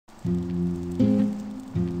In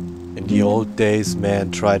the old days,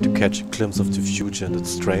 men tried to catch a glimpse of the future in the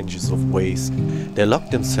strangest of ways. They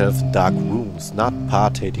locked themselves in dark rooms, not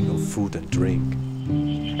partaking of food and drink.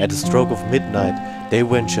 At the stroke of midnight, they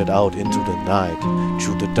ventured out into the night,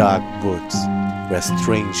 through the dark woods, where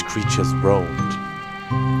strange creatures roamed.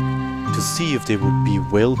 To see if they would be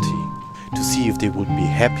wealthy, to see if they would be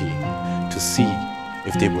happy, to see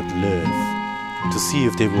if they would live, to see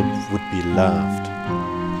if they would be loved.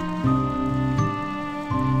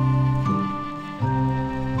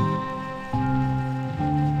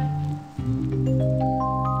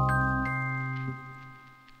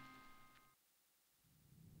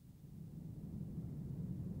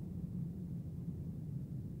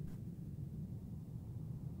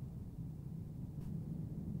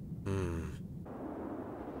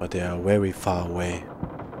 But they are very far away.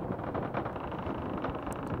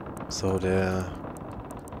 So there...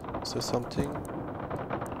 Is there something?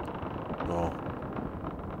 No.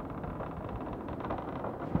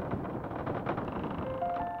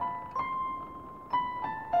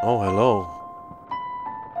 Oh, hello.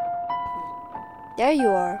 There you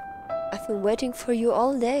are. I've been waiting for you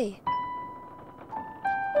all day.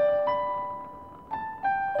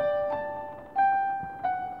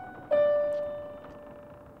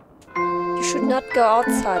 You should not go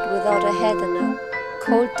outside without a hat on a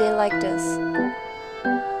cold day like this.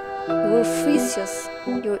 You will freeze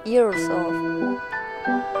your ears off.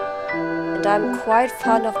 And I'm quite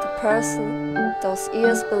fond of the person those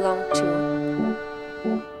ears belong to.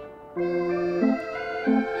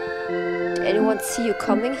 Did anyone see you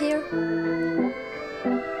coming here?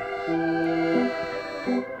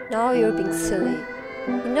 Now you're being silly.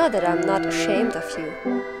 You know that I'm not ashamed of you.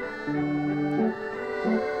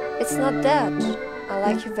 It's not that. I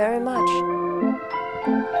like you very much.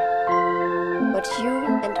 But you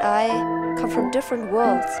and I come from different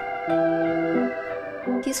worlds.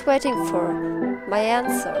 He's waiting for my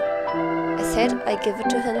answer. I said I give it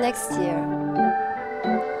to him next year.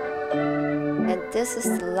 And this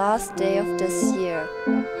is the last day of this year.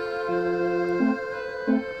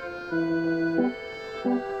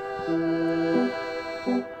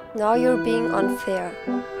 Now you're being unfair.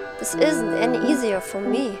 This isn't any easier for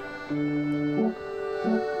me.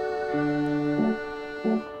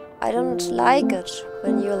 I don't like it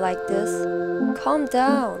when you're like this. Calm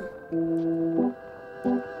down.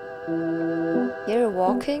 You're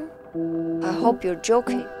walking? I hope you're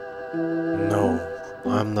joking. No,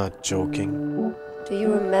 I'm not joking. Do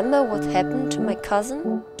you remember what happened to my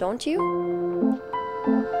cousin, don't you?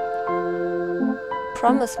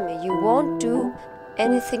 Promise me you won't do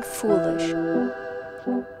anything foolish.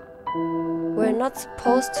 We're not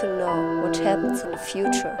supposed to know what happens in the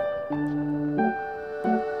future.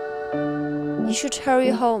 You should hurry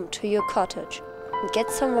home to your cottage and get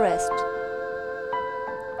some rest.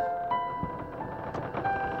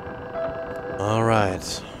 All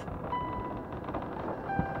right.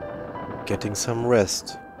 Getting some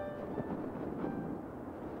rest.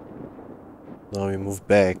 Now we move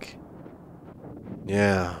back.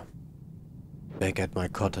 Yeah. Back at my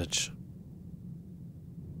cottage.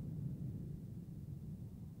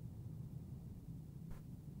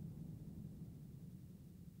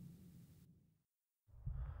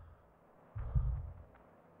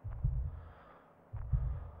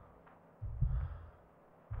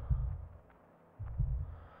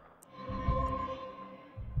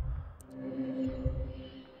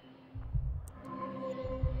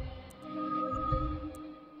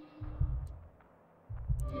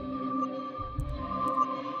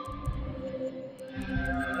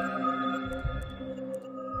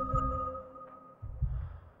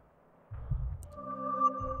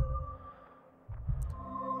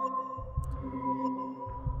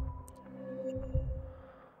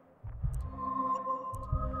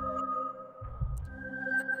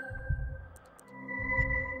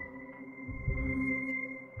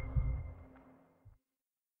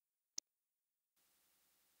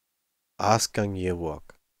 Asgang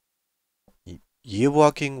Yearwalk.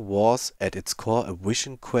 Yearwalking was at its core a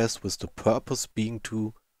vision quest with the purpose being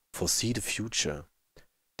to foresee the future.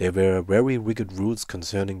 There were very rigid rules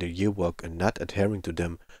concerning the yearwalk, and not adhering to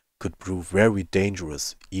them could prove very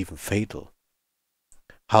dangerous, even fatal.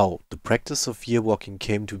 How the practice of yearwalking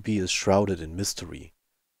came to be is shrouded in mystery,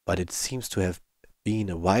 but it seems to have been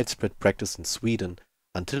a widespread practice in Sweden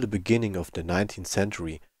until the beginning of the 19th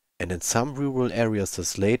century, and in some rural areas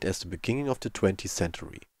as late as the beginning of the 20th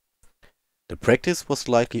century. The practice was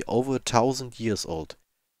likely over 1,000 years old,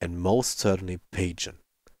 and most certainly pagan.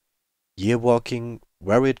 Yearwalking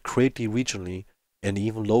varied greatly regionally, and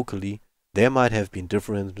even locally there might have been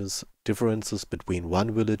differences differences between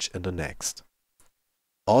one village and the next.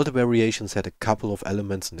 All the variations had a couple of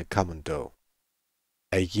elements in the common though.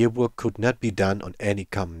 A year work could not be done on any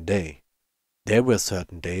common day. There were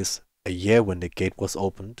certain days, a year when the gate was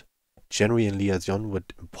opened, generally in liaison with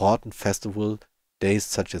important festival days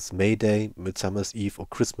such as May Day, Midsummer's Eve or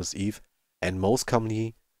Christmas Eve, and most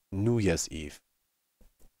commonly New Year's Eve.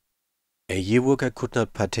 A year worker could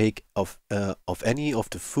not partake of any of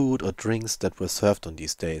the food or drinks that were served on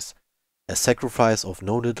these days, a sacrifice of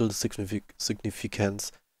no little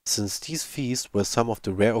significance, since these feasts were some of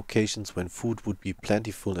the rare occasions when food would be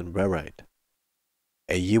plentiful and varied.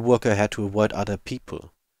 A year worker had to avoid other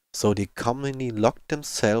people, so they commonly locked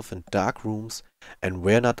themselves in dark rooms and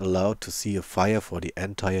were not allowed to see a fire for the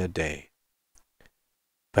entire day.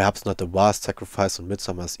 Perhaps not a vast sacrifice on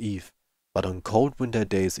Midsummer's Eve, but on cold winter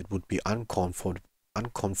days it would be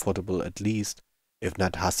uncomfortable at least, if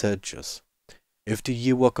not hazardous. If the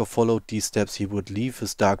year worker followed these steps, he would leave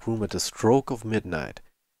his dark room at the stroke of midnight.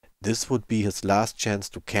 This would be his last chance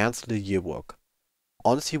to cancel the year work.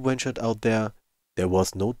 Once he ventured out there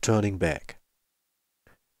was no turning back.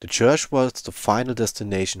 The church was the final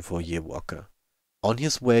destination for a year worker. On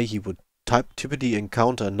his way he would typically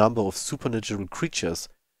encounter a number of supernatural creatures,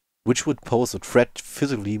 which would pose a threat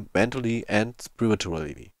physically, mentally, and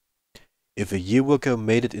spiritually. If a year worker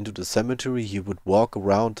made it into the cemetery, he would walk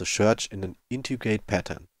around the church in an intricate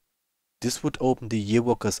pattern. This would open the year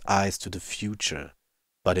worker's eyes to the future,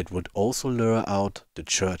 but it would also lure out the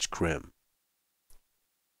church grim.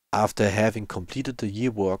 After having completed the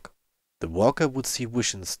year work, the worker would see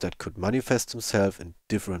visions that could manifest themselves in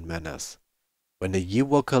different manners. When the year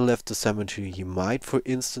worker left the cemetery, he might for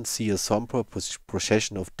instance see a somber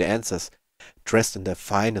procession of dancers dressed in their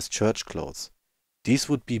finest church clothes. These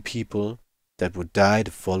would be people that would die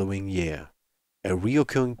the following year. A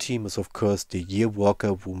recurring theme is of course the year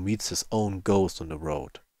worker who meets his own ghost on the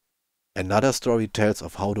road. Another story tells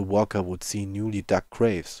of how the worker would see newly dug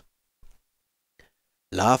graves.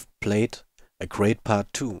 Love played a great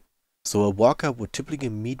part too, so a worker would typically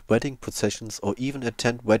meet wedding processions or even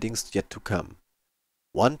attend weddings yet to come.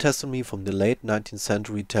 One testimony from the late 19th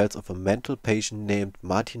century tells of a mental patient named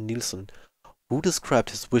Martin Nielsen who described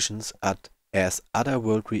his visions as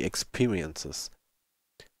otherworldly experiences.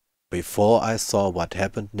 Before I saw what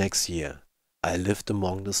happened next year, I lived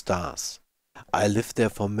among the stars. I lived there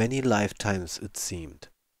for many lifetimes, it seemed.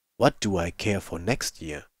 What do I care for next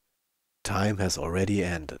year? Time has already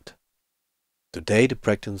ended. Today the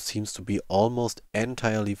practice seems to be almost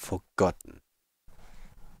entirely forgotten.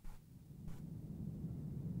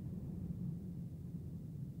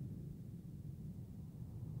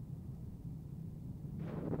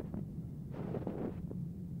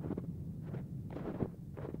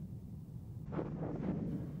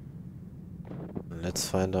 Let's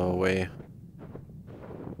find our way.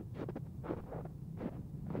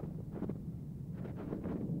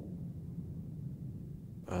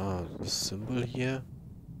 Ah, the symbol here?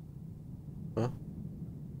 Huh?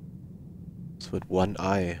 It's with one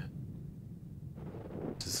eye.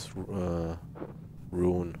 This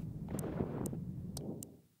rune.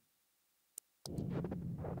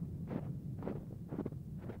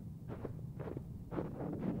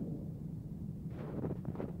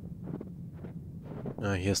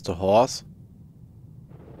 Here's the horse.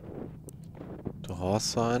 The horse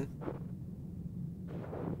sign.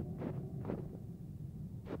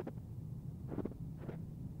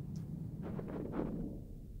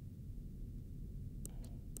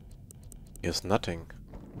 Here's nothing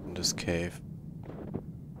in this cave.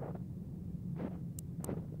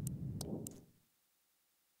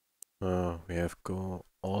 We have to go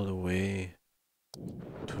all the way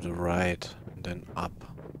to the right and then up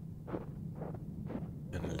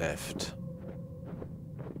and left.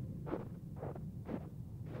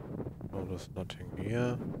 Oh, there's nothing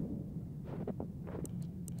here.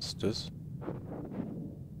 What's this?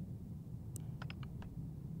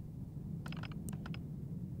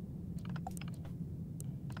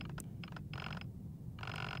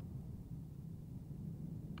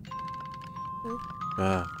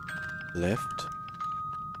 Left,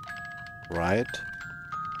 right,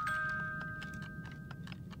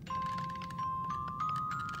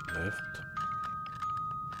 left.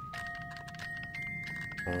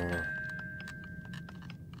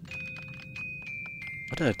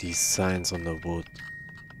 What are these signs on the wood?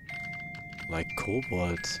 Like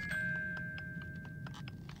kobolds.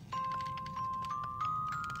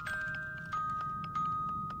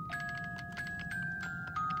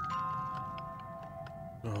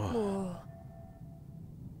 Oh.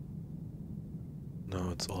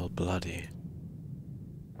 No, it's all bloody.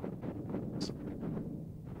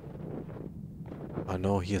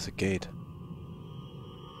 no, here's a gate.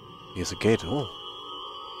 Here's a gate, oh.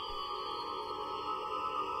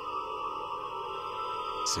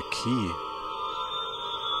 It's a key.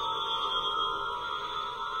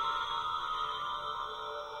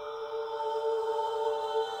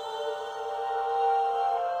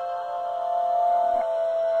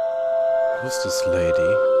 Who's this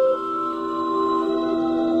lady?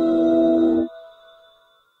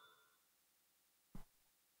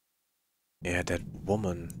 Yeah, that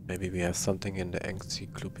woman. Maybe we have something in the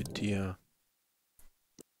encyclopedia.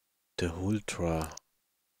 The Ultra.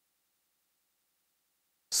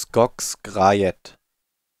 Skogsgræet.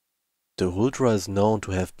 The Ultra is known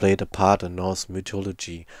to have played a part in Norse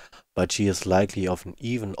mythology, but she is likely of an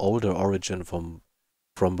even older origin from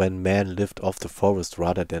when man lived off the forest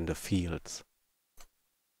rather than the fields.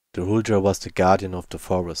 The Huldra was the guardian of the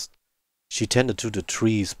forest. She tended to the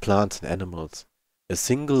trees, plants and animals. A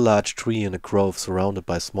single large tree in a grove surrounded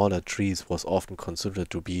by smaller trees was often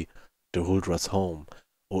considered to be the Huldra's home,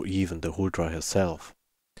 or even the Huldra herself.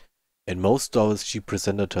 In most stories she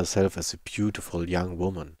presented herself as a beautiful young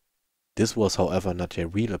woman. This was however not her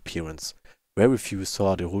real appearance. Very few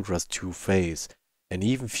saw the Huldra's true face, and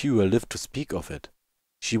even fewer lived to speak of it.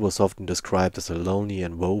 She was often described as a lonely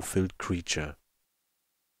and woe-filled creature.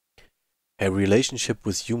 Her relationship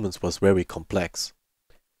with humans was very complex.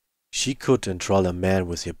 She could enthrall a man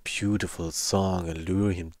with her beautiful song and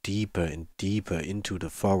lure him deeper and deeper into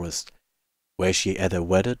the forest, where she either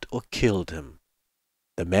wedded or killed him.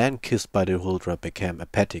 The man kissed by the Huldra became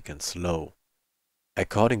apathic and slow.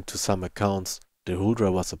 According to some accounts, the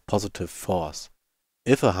Huldra was a positive force.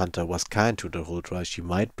 If a hunter was kind to the Huldra, she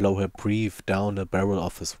might blow her breath down the barrel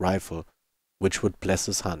of his rifle, which would bless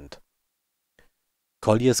his hunt.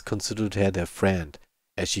 Colliers considered her their friend,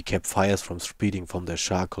 as she kept fires from spreading from their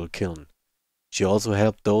charcoal kiln. She also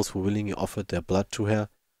helped those who willingly offered their blood to her,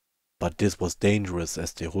 but this was dangerous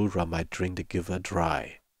as the Huldra might drink the giver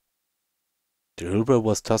dry. The Huldra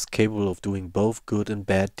was thus capable of doing both good and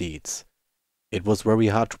bad deeds. It was very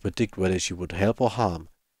hard to predict whether she would help or harm,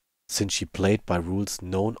 since she played by rules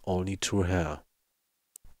known only to her.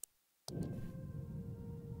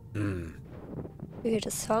 You hear the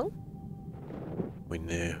song? We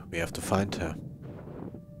know we have to find her.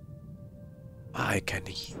 I can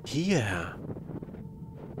hear her.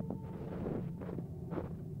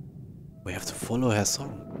 We have to follow her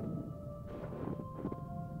song.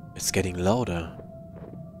 It's getting louder.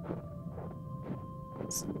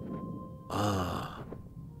 Ah.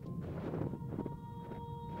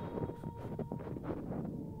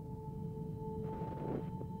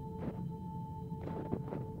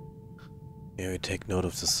 Yeah, we take note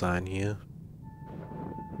of the sign here.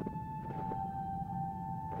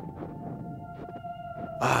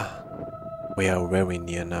 Ah, we are very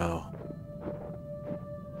near now.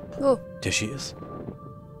 Oh, There she is.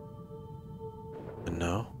 And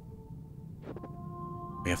now?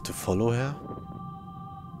 We have to follow her?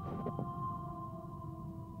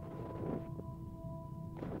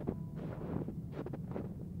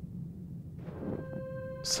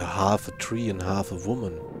 It's a half a tree and half a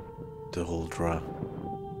woman, the Huldra.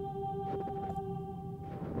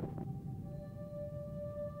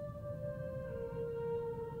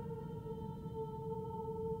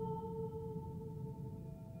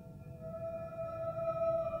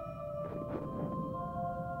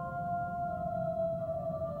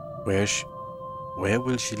 Where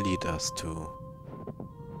will she lead us to?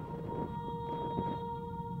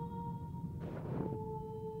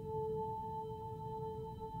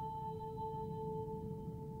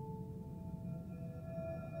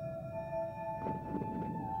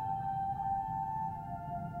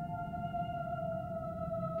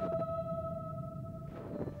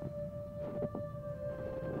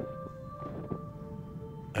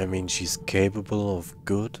 I mean, she's capable of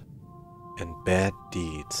good and bad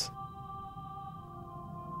deeds.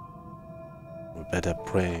 We better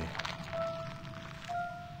pray.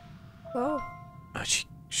 oh. Ah,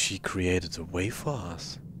 she created a way for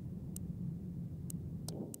us.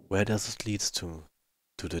 Where does it lead to?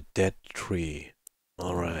 To the dead tree.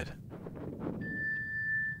 Alright.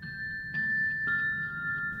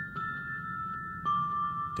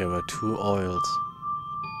 There were 2 oils.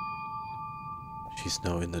 She's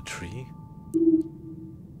now in the tree.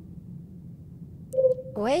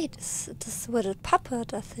 Wait, this with a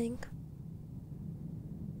puppet, I think.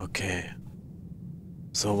 Okay.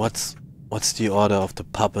 So what's the order of the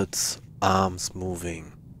puppet's arms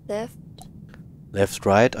moving? Left. Left,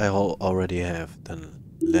 right, I already have. Then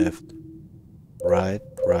left, right,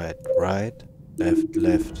 right, right, left,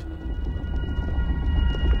 left.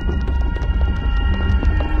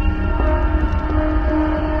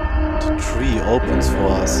 tree opens for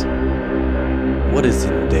us. What is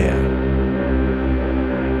in there?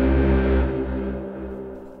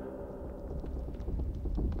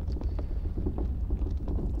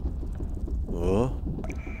 Oh?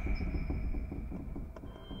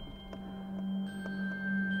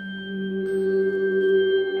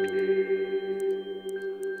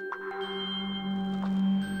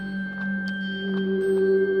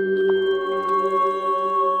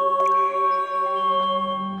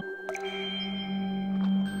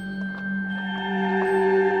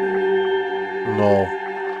 No.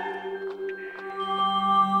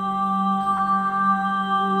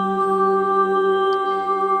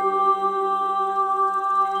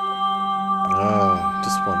 Ah,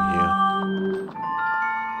 this one here.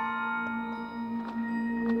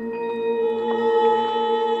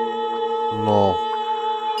 No.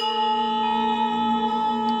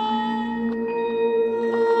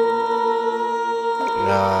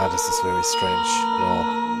 Ah, this is very strange. No.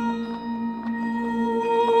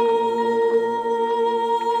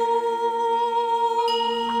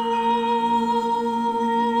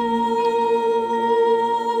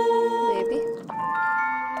 Maybe.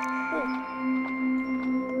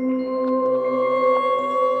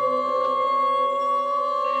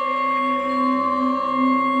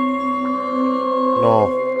 No.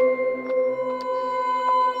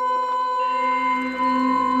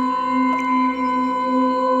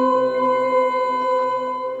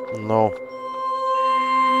 No.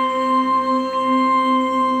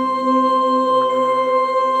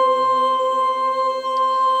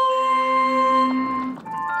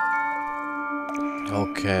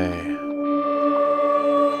 Okay.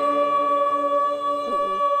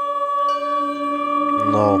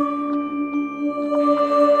 No.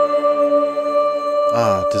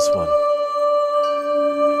 Ah, this one.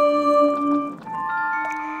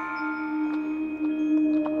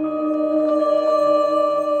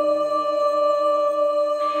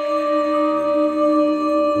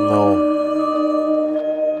 No.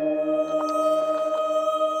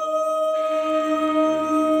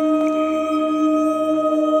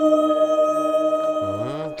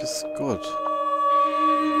 This is good.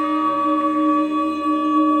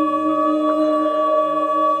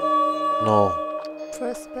 No.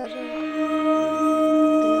 First better. Yeah.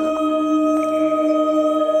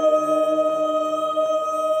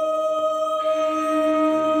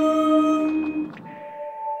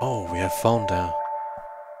 Oh, we have found her.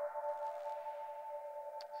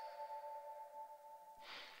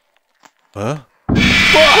 Huh?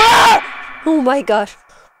 Oh my gosh.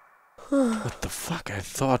 What the fuck? I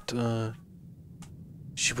thought,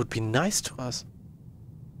 she would be nice to us.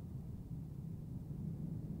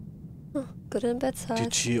 Good and bad side.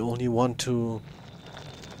 Did she only want to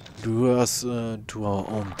lure us to our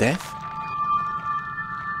own death?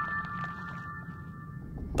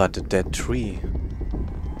 But the dead tree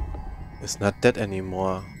is not dead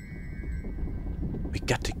anymore. We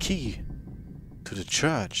got the key to the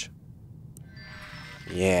church.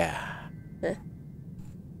 Yeah. Huh.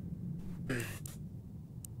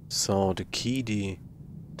 So the key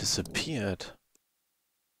disappeared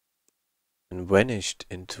and vanished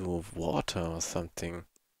into water or something.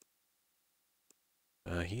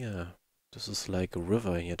 Here. This is like a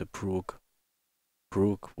river here, the brook.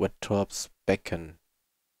 Wettorp's Becken.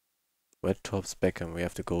 Wettorp's Becken, we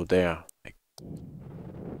have to go there. Like,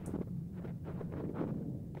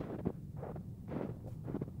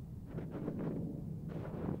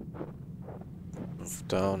 move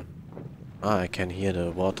down. Ah, I can hear the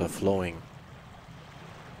water flowing.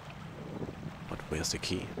 But where's the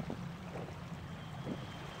key?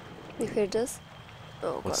 You hear this?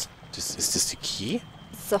 Oh What's god. this? Is this the key?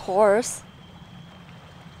 It's a horse.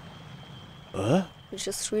 Huh? You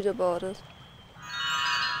just read about it.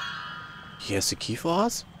 He has the key for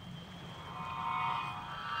us?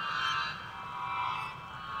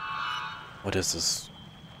 What is this?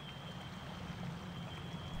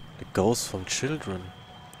 The ghost from children.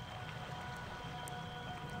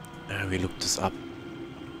 We looked this up.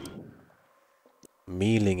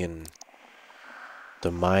 Mehlingen. The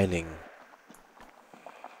Myling.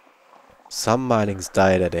 Some Mylings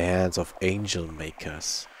died at the hands of angel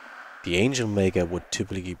makers. The angel maker would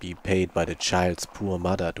typically be paid by the child's poor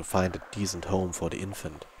mother to find a decent home for the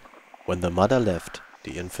infant. When the mother left,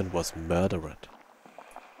 the infant was murdered.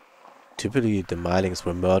 Typically, the Mylings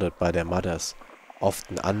were murdered by their mothers,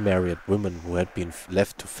 often unmarried women who had been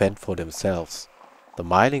left to fend for themselves. The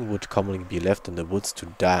Myling would commonly be left in the woods to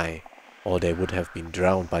die, or they would have been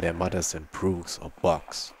drowned by their mothers in brooks or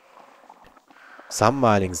bogs. Some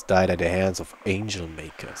Mylings died at the hands of angel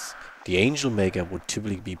makers. The angel maker would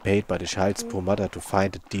typically be paid by the child's poor mother to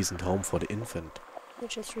find a decent home for the infant. You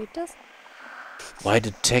just read this? Why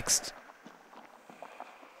the text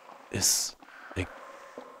is like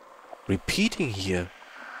repeating here?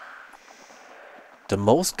 The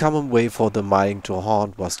most common way for the myling to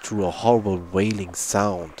haunt was through a horrible wailing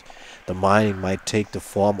sound. The myling might take the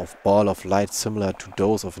form of ball of light similar to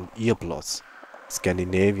those of an earbloss,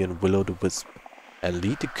 Scandinavian will-o'-the-wisp, and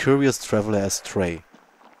lead the curious traveler astray.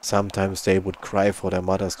 Sometimes they would cry for their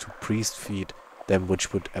mothers to breastfeed them,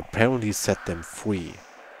 which would apparently set them free.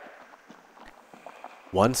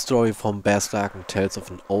 One story from Bergslagen tells of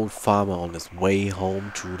an old farmer on his way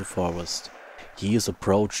home through the forest. He is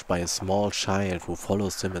approached by a small child who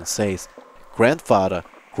follows him and says, "Grandfather,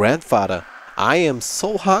 grandfather, I am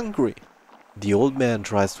so hungry." The old man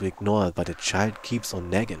tries to ignore it, but the child keeps on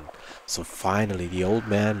nagging. So finally the old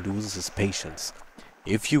man loses his patience.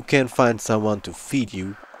 "If you can find someone to feed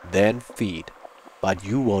you, then feed, but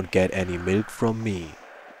you won't get any milk from me."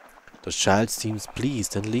 The child seems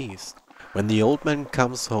pleased and leaves. When the old man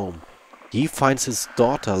comes home, he finds his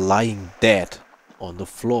daughter lying dead on the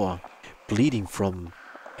floor, bleeding from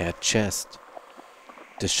her chest.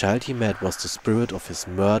 The child he met was the spirit of his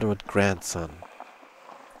murdered grandson.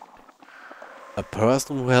 A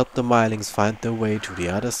person who helped the Mylings find their way to the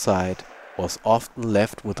other side was often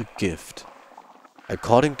left with a gift.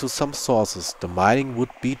 According to some sources, the Myling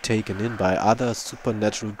would be taken in by other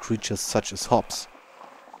supernatural creatures such as hops,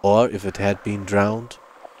 or if it had been drowned,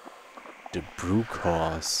 the brook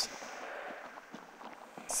horse.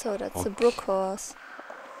 So that's the brook horse.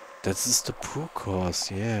 This is the brook horse,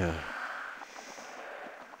 yeah.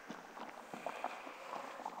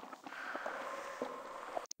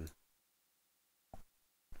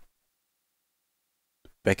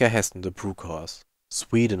 Becca Hesten, the brook horse.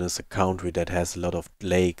 Sweden is a country that has a lot of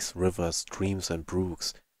lakes, rivers, streams and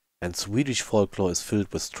brooks, and Swedish folklore is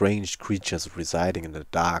filled with strange creatures residing in the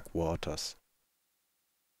dark waters.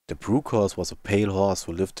 The brook horse was a pale horse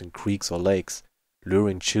who lived in creeks or lakes,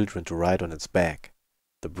 luring children to ride on its back.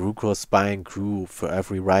 The brook horse spine grew for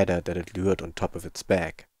every rider that it lured on top of its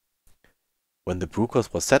back. When the brook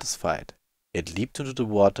horse was satisfied, it leaped into the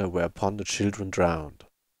water, whereupon the children drowned.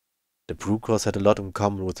 The brook horse had a lot in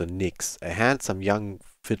common with the Nix, a handsome young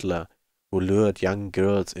fiddler who lured young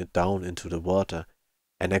girls down into the water,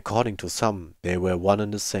 and according to some, they were one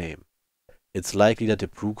and the same. It's likely that the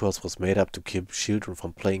brook horse was made up to keep children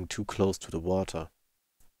from playing too close to the water.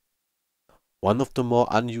 One of the more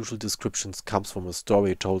unusual descriptions comes from a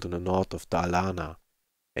story told in the north of Dalarna.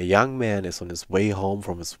 A young man is on his way home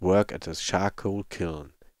from his work at a charcoal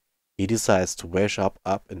kiln. He decides to wash up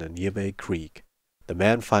in a nearby creek. The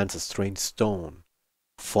man finds a strange stone,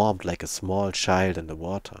 formed like a small child in the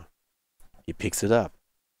water. He picks it up.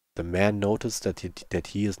 The man notices that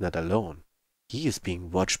he is not alone. He is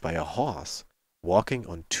being watched by a horse, walking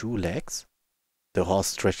on two legs. The horse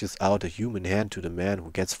stretches out a human hand to the man,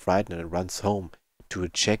 who gets frightened and runs home to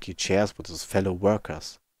check his chairs with his fellow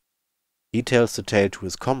workers. He tells the tale to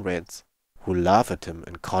his comrades, who laugh at him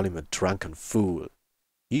and call him a drunken fool.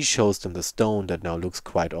 He shows them the stone that now looks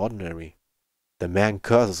quite ordinary. The man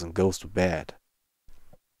curses and goes to bed.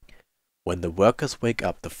 When the workers wake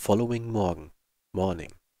up the following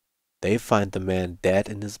morning, they find the man dead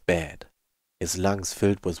in his bed, his lungs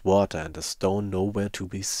filled with water and the stone nowhere to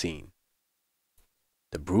be seen.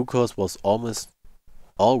 The brook horse was almost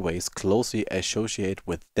always closely associated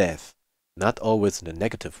with death, not always in a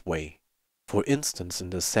negative way. For instance, in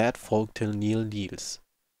the sad folktale Neil Niels,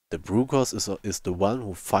 the brook horse is the one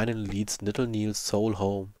who finally leads little Neil's soul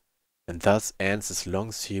home, and thus ends his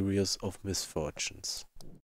long series of misfortunes.